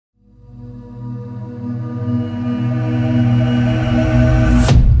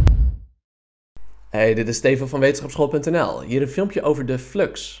Hey, dit is Steven van Wetenschapsschool.nl. Hier een filmpje over de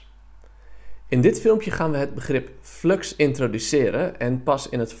flux. In dit filmpje gaan we het begrip flux introduceren en pas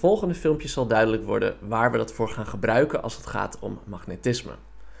in het volgende filmpje zal duidelijk worden waar we dat voor gaan gebruiken als het gaat om magnetisme.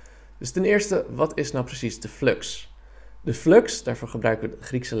 Dus ten eerste, wat is nou precies de flux? De flux, daarvoor gebruiken we de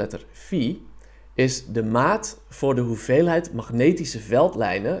Griekse letter phi, is de maat voor de hoeveelheid magnetische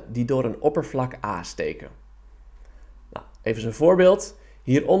veldlijnen die door een oppervlak A steken. Nou, even een voorbeeld.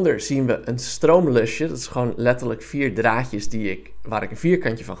 Hieronder zien we een stroomlusje, dat is gewoon letterlijk 4 draadjes waar ik een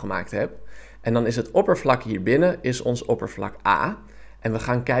vierkantje van gemaakt heb. En dan is het oppervlak hier binnen is ons oppervlak A. En we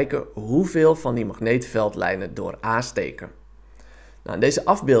gaan kijken hoeveel van die magneetveldlijnen door A steken. Nou, in deze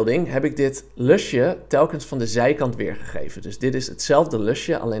afbeelding heb ik dit lusje telkens van de zijkant weergegeven. Dus dit is hetzelfde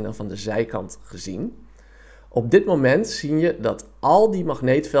lusje, alleen dan van de zijkant gezien. Op dit moment zie je dat al die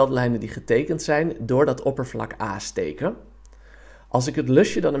magneetveldlijnen die getekend zijn door dat oppervlak A steken. Als ik het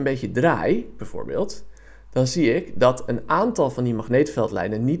lusje dan een beetje draai, bijvoorbeeld, dan zie ik dat een aantal van die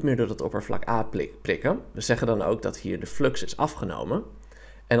magneetveldlijnen niet meer door het oppervlak A prikken. We zeggen dan ook dat hier de flux is afgenomen.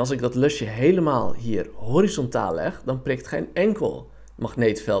 En als ik dat lusje helemaal hier horizontaal leg, dan prikt geen enkel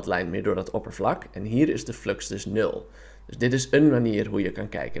magneetveldlijn meer door dat oppervlak. En hier is de flux dus 0. Dus dit is een manier hoe je kan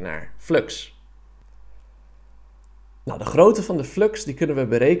kijken naar flux. Nou, de grootte van de flux die kunnen we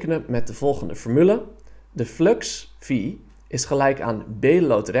berekenen met de volgende formule. De flux, phi, is gelijk aan B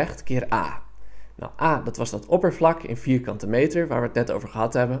loodrecht keer A. Nou, A, dat was dat oppervlak in vierkante meter waar we het net over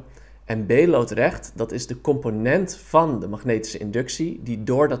gehad hebben. En B loodrecht, dat is de component van de magnetische inductie die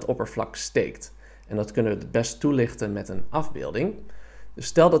door dat oppervlak steekt. En dat kunnen we het best toelichten met een afbeelding. Dus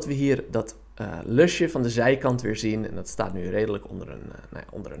stel dat we hier dat lusje van de zijkant weer zien en dat staat nu redelijk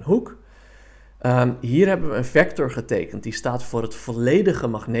onder een hoek. Hier hebben we een vector getekend die staat voor het volledige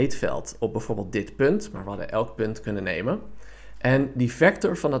magneetveld op bijvoorbeeld dit punt, maar we hadden elk punt kunnen nemen. En die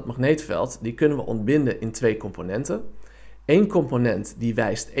vector van het magneetveld die kunnen we ontbinden in 2 componenten. Eén component die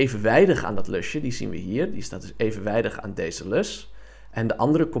wijst evenwijdig aan dat lusje, die zien we hier, die staat dus evenwijdig aan deze lus. En de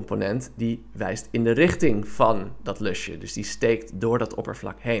andere component die wijst in de richting van dat lusje, dus die steekt door dat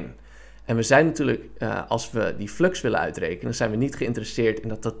oppervlak heen. En we zijn natuurlijk, als we die flux willen uitrekenen, zijn we niet geïnteresseerd in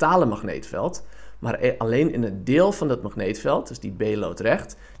dat totale magneetveld, maar alleen in het deel van dat magneetveld, dus die B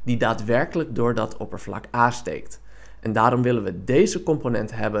loodrecht, die daadwerkelijk door dat oppervlak A steekt. En daarom willen we deze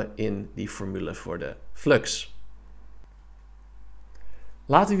component hebben in die formule voor de flux.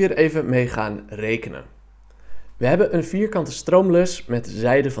 Laten we weer even mee gaan rekenen. We hebben een vierkante stroomlus met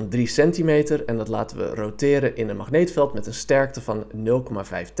zijde van 3 centimeter en dat laten we roteren in een magneetveld met een sterkte van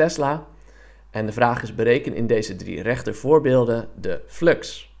 0,5 Tesla. En de vraag is bereken in deze 3 rechter voorbeelden de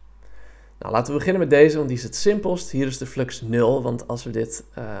flux. Nou, laten we beginnen met deze, want die is het simpelst. Hier is de flux 0, want als we dit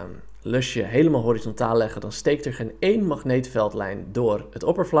lusje helemaal horizontaal leggen, dan steekt er geen één magneetveldlijn door het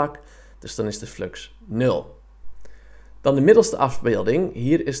oppervlak. Dus dan is de flux 0. Dan de middelste afbeelding.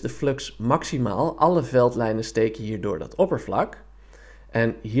 Hier is de flux maximaal. Alle veldlijnen steken hier door dat oppervlak.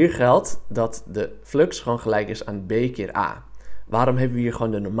 En hier geldt dat de flux gewoon gelijk is aan B keer A. Waarom hebben we hier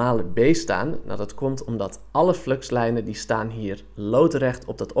gewoon de normale B staan? Nou, dat komt omdat alle fluxlijnen die staan hier loodrecht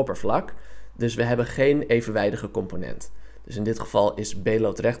op dat oppervlak. Dus we hebben geen evenwijdige component. Dus in dit geval is B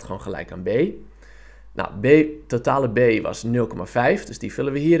loodrecht gewoon gelijk aan B. Nou, totale B was 0,5, dus die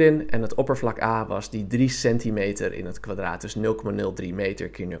vullen we hierin. En het oppervlak A was die 3 centimeter in het kwadraat. Dus 0,03 meter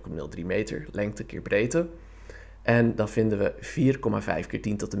keer 0,03 meter, lengte keer breedte. En dan vinden we 4,5 keer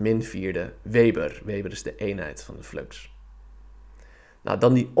 10 tot de min 4e Weber. Weber is de eenheid van de flux. Nou,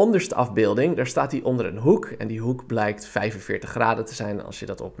 dan die onderste afbeelding, daar staat die onder een hoek. En die hoek blijkt 45 graden te zijn als je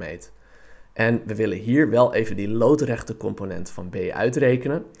dat opmeet. En we willen hier wel even die loodrechte component van B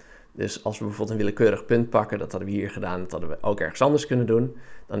uitrekenen. Dus als we bijvoorbeeld een willekeurig punt pakken, dat hadden we hier gedaan, dat hadden we ook ergens anders kunnen doen.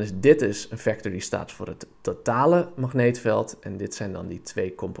 Dan is dit dus een vector die staat voor het totale magneetveld. En dit zijn dan die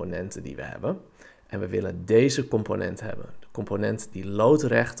 2 componenten die we hebben. En we willen deze component hebben. De component die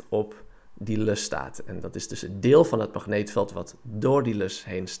loodrecht op die lus staat. En dat is dus het deel van het magneetveld wat door die lus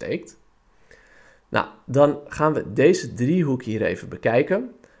heen steekt. Nou, dan gaan we deze driehoek hier even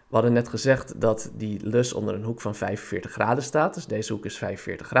bekijken. We hadden net gezegd dat die lus onder een hoek van 45 graden staat. Dus deze hoek is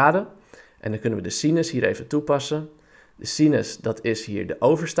 45 graden. En dan kunnen we de sinus hier even toepassen. De sinus, dat is hier de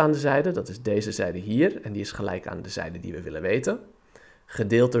overstaande zijde. Dat is deze zijde hier. En die is gelijk aan de zijde die we willen weten.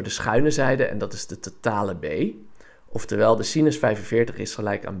 Gedeeld door de schuine zijde. En dat is de totale B. Oftewel, de sinus 45 is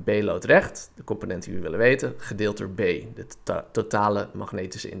gelijk aan B loodrecht. De component die we willen weten. Gedeeld door B, de totale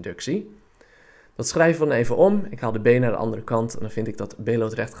magnetische inductie. Dat schrijven we dan even om. Ik haal de B naar de andere kant en dan vind ik dat B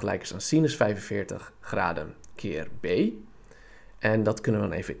loodrecht gelijk is aan sinus 45 graden keer B. En dat kunnen we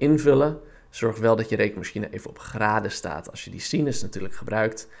dan even invullen. Zorg wel dat je rekenmachine even op graden staat als je die sinus natuurlijk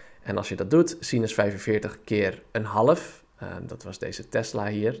gebruikt. En als je dat doet, sinus 45 keer een half, dat was deze Tesla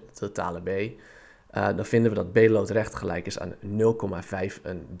hier, de totale B, dan vinden we dat B loodrecht gelijk is aan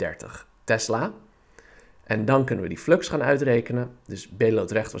 0,35 Tesla. En dan kunnen we die flux gaan uitrekenen. Dus B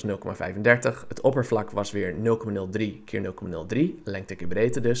loodrecht was 0,35. Het oppervlak was weer 0,03 keer 0,03, lengte keer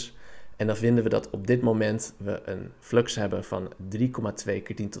breedte dus. En dan vinden we dat op dit moment we een flux hebben van 3,2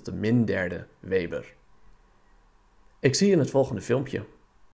 keer 10 tot de min derde Weber. Ik zie je in het volgende filmpje.